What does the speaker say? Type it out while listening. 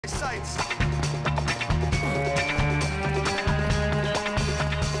Sights.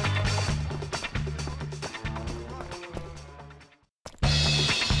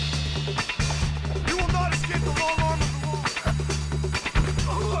 You will not escape the long arm of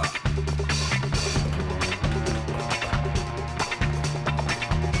the law.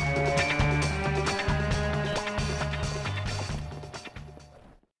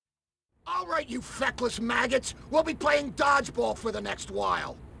 All right, you feckless maggots. We'll be playing dodgeball for the next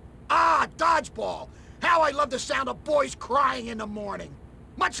while. Ah, dodgeball! How I love the sound of boys crying in the morning.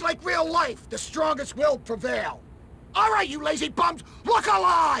 Much like real life, the strongest will prevail. All right, you lazy bums, look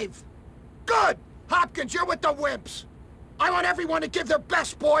alive! Good! Hopkins, you're with the wimps. I want everyone to give their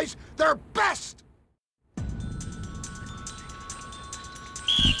best, boys, their best!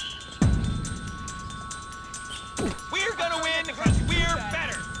 We're gonna win because we're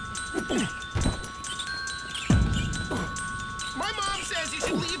better! My mom says you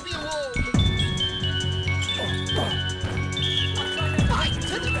should leave me alone. Fight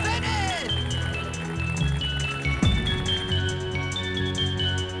to the finish!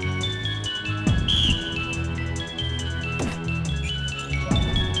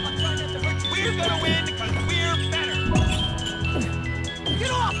 We're gonna win because we're better!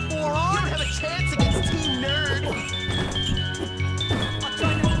 Get off, moron! You don't have a chance against Team Nerd.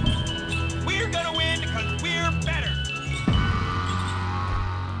 We're gonna win because we're better!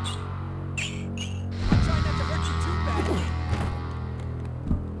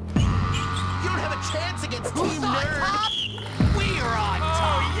 You don't have a chance against Team Nerd. We're on top.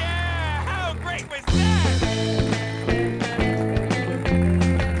 Oh yeah! How great was that?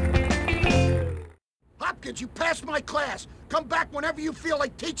 Hopkins, you passed my class. Come back whenever you feel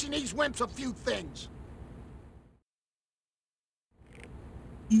like teaching these wimps a few things.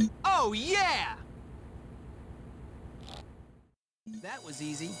 Oh yeah! That was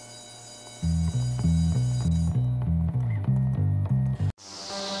easy.